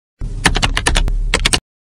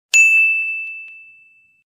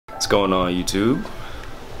What's going on, YouTube?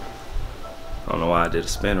 I don't know why I did a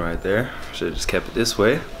spin right there. Should have just kept it this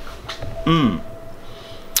way.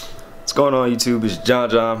 What's going on, YouTube? It's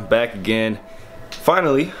John back again.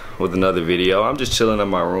 Finally, with another video. I'm just chilling in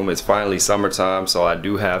my room. It's finally summertime, so I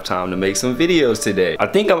do have time to make some videos today. I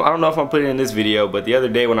don't know if I'm putting in this video, but the other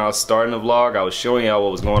day when I was starting the vlog, I was showing y'all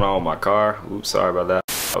what was going on with my car. Oops, sorry about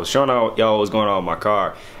that. I was showing y'all what was going on with my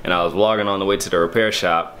car, and I was vlogging on the way to the repair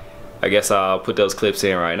shop. I guess I'll put those clips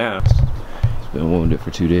in right now. It's been wounded for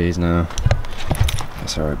 2 days now.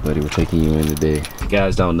 That's alright, buddy. We're taking you in today. If you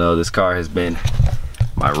guys don't know, this car has been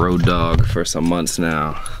my road dog for some months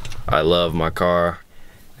now. I love my car.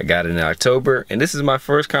 I got it in October, and this is my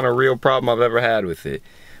first kind of real problem I've ever had with it.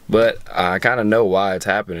 But I kind of know why it's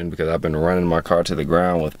happening, because I've been running my car to the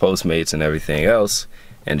ground with Postmates and everything else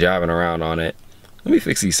and driving around on it. Let me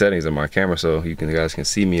fix these settings on my camera so you guys can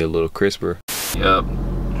see me a little crisper. Yup,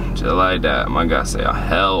 just like that. My guy say,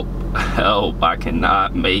 help, I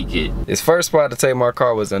cannot make it. This first spot to take my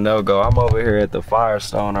car was a no-go. I'm over here at the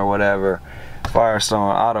Firestone or whatever,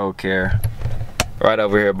 Firestone Auto Care, right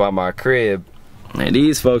over here by my crib. And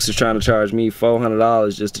these folks are trying to charge me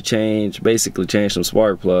 $400 just to basically change some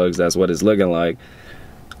spark plugs. That's what it's looking like.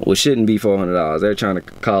 Well, it shouldn't be $400. They're trying to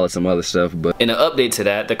call it some other stuff. But in an update to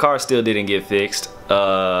that, the car still didn't get fixed.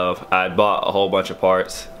 I bought a whole bunch of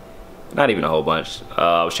parts. Not even a whole bunch.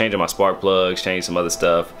 I was changing my spark plugs, changing some other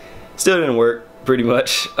stuff. Still didn't work, pretty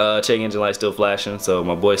much. Check engine light still flashing, so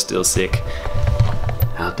my boy's still sick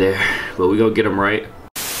out there. But we gonna get him right.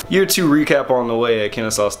 Year 2 recap on the way at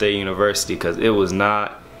Kennesaw State University, because it was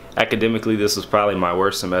not, academically, this was probably my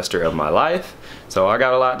worst semester of my life. So I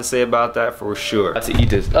got a lot to say about that for sure. I'm about to eat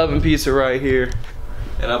this oven pizza right here,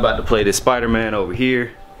 and I'm about to play this Spider-Man over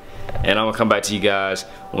here. And I'm gonna come back to you guys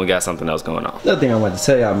when we got something else going on. Another thing I want to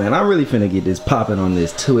tell y'all, man, I'm really finna get this popping on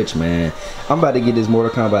this Twitch, man. I'm about to get this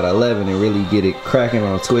Mortal Kombat 11 and really get it cracking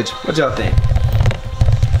on Twitch. What y'all think?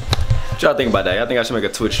 What y'all think about that? Y'all think I should make a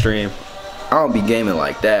Twitch stream? I don't be gaming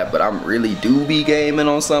like that, but I really do be gaming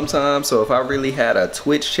on sometimes. So if I really had a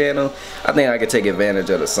Twitch channel, I think I could take advantage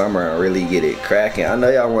of the summer and really get it cracking. I know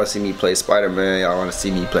y'all want to see me play Spider-Man. Y'all want to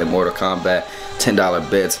see me play Mortal Kombat.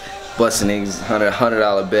 $10 bets, busting niggas,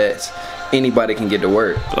 $100 bets. Anybody can get to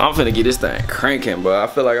work. So I'm finna get this thing cranking, but I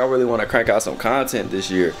feel like I really want to crank out some content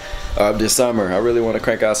this year, this summer. I really want to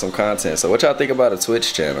crank out some content. So what y'all think about a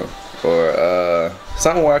Twitch channel, or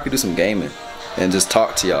something where I could do some gaming and just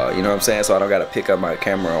talk to y'all, you know what I'm saying? So I don't gotta pick up my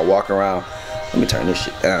camera and walk around. Let me turn this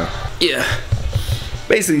shit down. Yeah,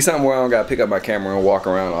 basically something where I don't gotta pick up my camera and walk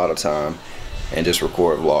around all the time and just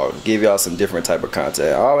record vlogs. Give y'all some different type of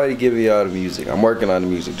content. I already give y'all the music. I'm working on the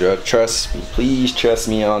music. Trust me, please trust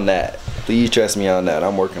me on that. Please trust me on that.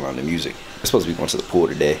 I'm working on the music. I'm supposed to be going to the pool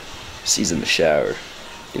today. She's in the shower,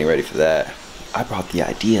 getting ready for that. I brought the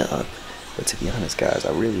idea up, but to be honest, guys,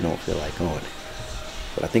 I really don't feel like going.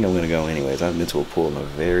 But I think I'm gonna go anyways. I haven't been to a pool in a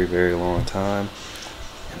very, very long time,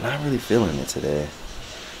 and not really feeling it today.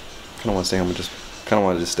 Kind of want to stay home and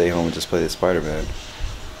just stay home and just play this Spider-Man.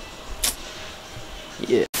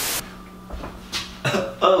 Yeah.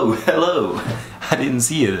 Oh, hello. I didn't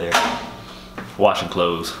see you there. Washing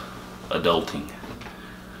clothes, adulting.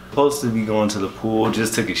 Supposed to be going to the pool.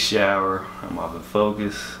 Just took a shower. I'm off in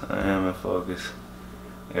focus. I am in focus.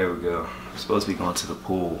 There we go. I'm supposed to be going to the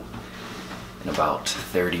pool in about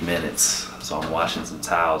 30 minutes. So I'm washing some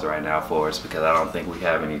towels right now for us, because I don't think we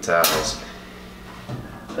have any towels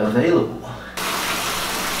available.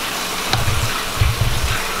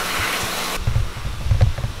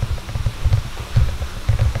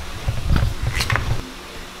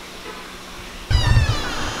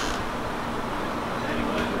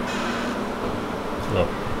 Hello.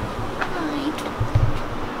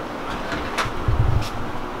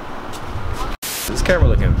 This camera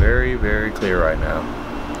looking very, very clear right now.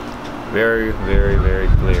 Very, very, very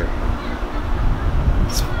clear.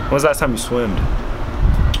 When was the last time you swimmed?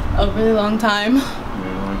 A really long time.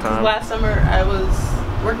 Really long time? Last summer I was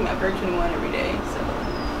working at Fair 21 every day, so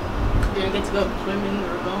didn't get to go swimming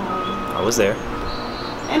or go home. I was there.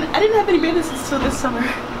 And I didn't have any bathing suits till this summer.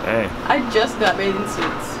 Dang. I just got bathing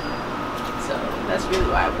suits, so that's really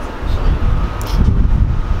why I wasn't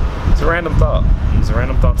swimming. It's a random thought. It was a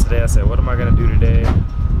random thought today. I said, what am I gonna do today?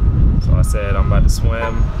 So I said, I'm about to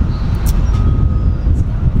swim.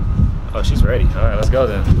 Oh, she's ready. All right, let's go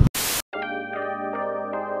then.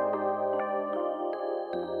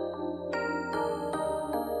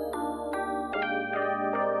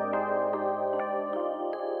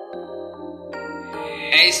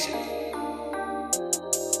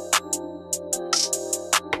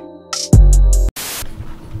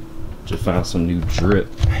 Just found some new drip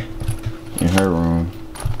in her room.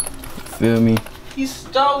 feel me? You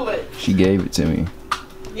stole it. She gave it to me.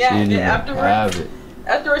 Yeah, She didn't even afterwards. have it.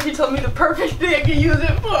 Afterwards, she told me the perfect thing I could use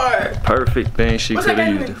it for. Perfect thing she What's could that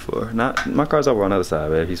have guy used it for. Not my car's over on the other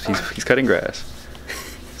side, babe. He's cutting grass.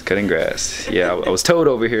 He's cutting grass. Yeah, I was towed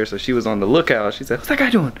over here, so she was on the lookout. She said, "What's that guy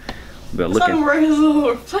doing?" Been looking. I'm wearing his little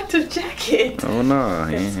reflective jacket. Oh no,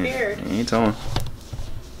 he I'm scared. ain't, he ain't towing.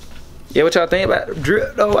 Yeah, what y'all think about the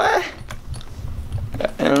drip though? Why? I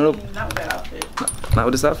don't know. Not with that outfit. Not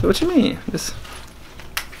with this outfit. What you mean? This.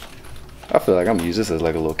 I feel like I'm gonna use this as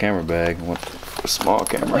like a little camera bag. I want a small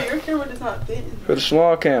camera. Wait, your camera does not fit. For the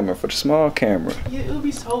small camera. For the small camera. Yeah, it'll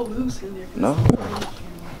be so loose in there. No.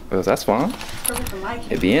 Well, that's fine. Perfect for my camera.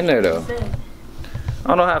 It'd be in there though. I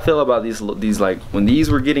don't know how I feel about these like when these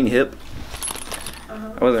were getting hip.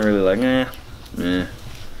 I wasn't really like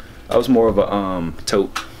I was more of a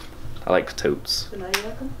tote. I like totes. So now you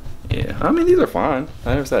like them? Yeah, I mean these are fine.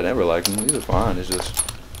 I never said I never liked them. These are fine. It's just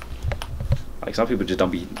like some people just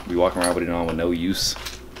don't be walking around with it on with no use,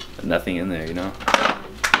 nothing in there, you know. I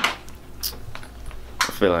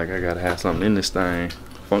feel like I gotta have something in this thing,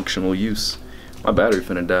 functional use. My battery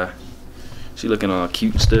finna die. She looking all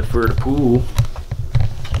cute and stuff for the pool.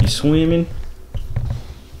 You swimming?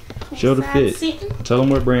 Show the fit. Tell them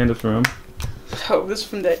what brand it's from. Oh, this is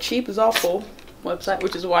from that Cheap is Awful website,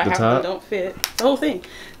 which is why half of them don't fit. The whole thing.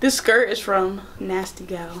 This skirt is from Nasty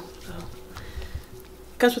Gal. So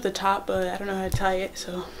it comes with the top, but I don't know how to tie it,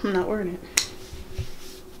 so I'm not wearing it.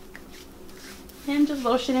 And just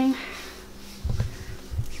lotioning.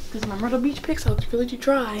 Because my Myrtle Beach pics looks really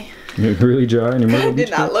dry. You're really dry in your Myrtle I Beach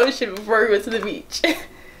did not pic? lotion before we went to the beach.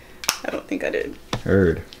 I don't think I did.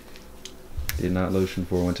 Heard. Did not lotion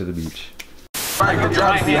before I went to the beach. How about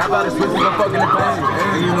the switches, I'm fucking the bang.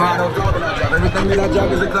 And you know I don't talk about y'all. Everything that I drop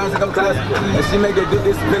is a classic, I'm classic. And she make it do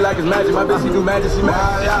this feel like it's magic. My bitch, she do magic, she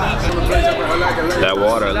That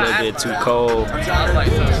water a little bit too cold.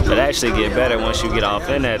 It actually get better once you get off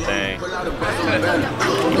in that thing.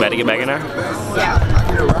 You better get back in there? Yeah.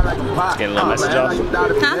 It's getting a little message off.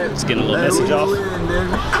 Huh? It's getting a little message off.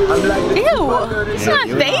 Ew. It's my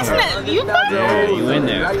face. You fucking. Yeah, you in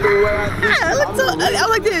there. I look so. I'm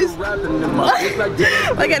like this.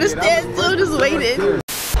 I gotta stand still, just waiting.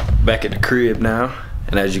 Back at the crib now,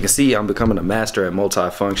 and as you can see, I'm becoming a master at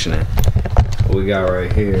multifunctioning. What we got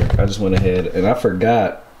right here, I just went ahead and I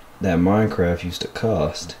forgot that Minecraft used to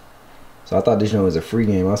cost. So I thought this one was a free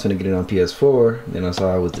game. I was gonna get it on PS4, then I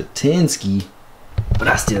saw it was the 10 ski, but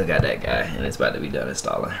I still got that guy, and it's about to be done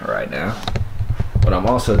installing right now. What I'm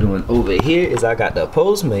also doing over here is I got the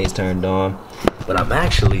Postmates turned on, but I'm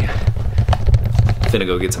actually finna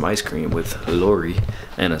go get some ice cream with Lori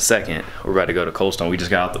in a second. We're about to go to Cold Stone. We just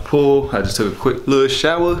got out the pool. I just took a quick little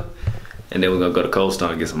shower, and then we're gonna go to Cold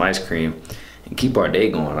Stone and get some ice cream and keep our day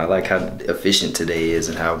going. I like how efficient today is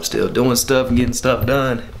and how I'm still doing stuff and getting stuff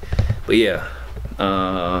done. But yeah,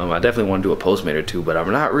 I definitely want to do a Postmate or two, but I'm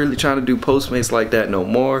not really trying to do Postmates like that no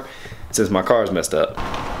more since my car's messed up.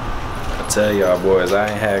 I tell y'all boys, I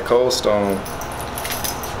ain't had Cold Stone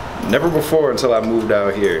never before until I moved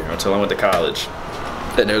out here, until I went to college.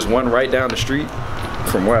 And there's one right down the street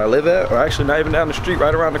from where I live at, or actually not even down the street,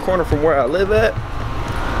 right around the corner from where I live at.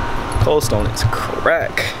 Cold Stone is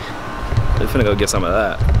crack. We're finna go get some of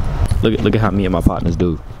that. Look at how me and my partners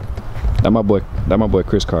do. That my boy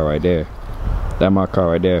Chris car right there. That my car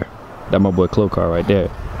right there. That my boy Chloe car right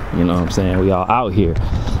there. You know what I'm saying? We all out here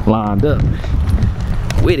lined up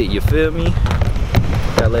with it, you feel me?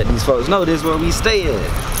 Gotta let these folks know this is where we stay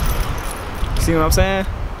at. You see what I'm saying?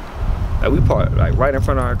 Like we park like right in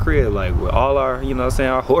front of our crib, like with all our, you know what I'm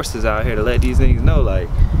saying, our horses out here to let these things know like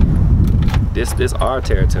this our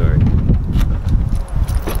territory.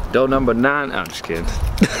 Door number 9, I'm just kidding.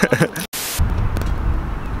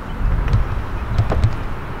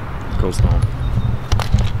 Cold Stone.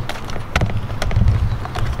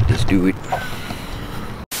 Let's do it.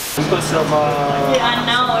 Let's put some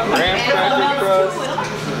graham cracker crust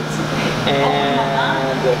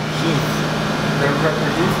and Heath.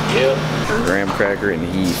 Yep. Graham cracker and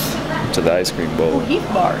Heath to the ice cream bowl. Heath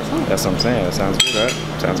bars. Huh? That's what I'm saying. That sounds good, right?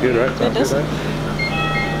 Sounds good, right? Sounds good, right?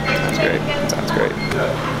 Sounds great. Sounds great.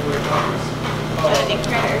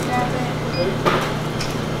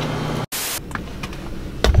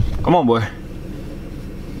 Come on, boy.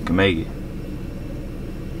 You can make it.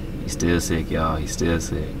 He's still sick, y'all. He's still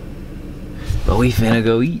sick. But we finna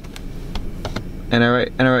go eat. Ain't that right?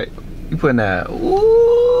 Ain't that right? You putting that,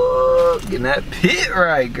 ooh, getting that pit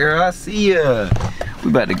right, girl. I see ya.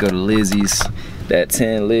 We about to go to Lizzie's. That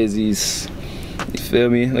 10 Lizzie's. You feel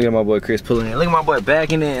me? Look at my boy Chris pulling in. Look at my boy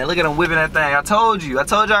backing in. Look at him whipping that thing. I told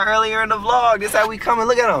y'all earlier in the vlog. This how we coming.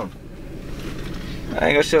 Look at him. I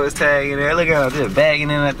ain't gonna show his tag in there. Look at him just bagging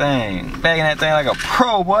in that thing. Bagging that thing like a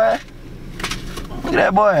pro, boy. Look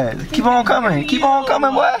at that boy. Keep on coming. Keep on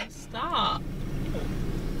coming, boy. Stop.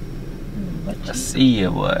 I see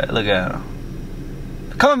you, boy. Look at him.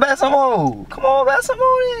 Come back some more. Come on, back some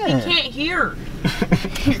more then. He can't hear.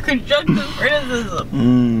 Your constructive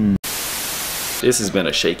criticism. This has been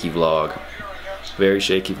a shaky vlog. Very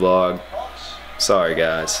shaky vlog. Sorry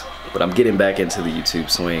guys, but I'm getting back into the YouTube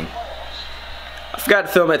swing. I forgot to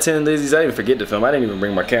film at 10 Lizzie's. I didn't forget to film. I didn't even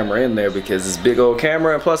bring my camera in there because it's big old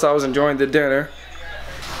camera, and plus I was enjoying the dinner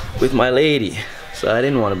with my lady. So I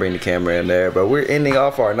didn't want to bring the camera in there, but we're ending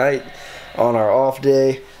off our night on our off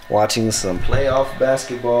day, watching some playoff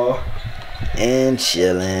basketball and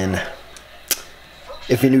chilling.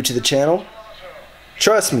 If you're new to the channel,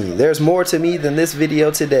 trust me, there's more to me than this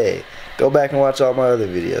video today. Go back and watch all my other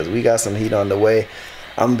videos. We got some heat on the way.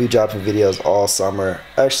 I'm gonna be dropping videos all summer.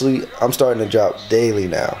 Actually, I'm starting to drop daily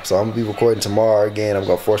now. So I'm gonna be recording tomorrow again. I'm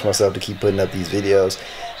gonna force myself to keep putting up these videos,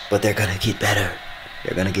 but they're gonna get better.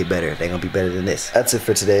 They're gonna get better. They're gonna be better than this. That's it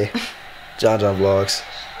for today. John Vlogs.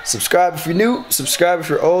 Subscribe if you're new. Subscribe if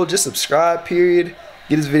you're old. Just subscribe, period.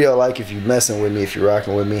 Give this video a like if you're messing with me, if you're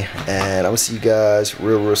rocking with me. And I'm gonna see you guys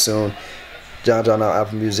real soon. John on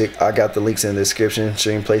Apple Music. I got the links in the description.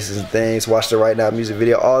 Stream places and things. Watch the Right Now music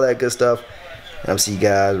video. All that good stuff. And I'm see you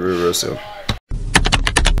guys real soon.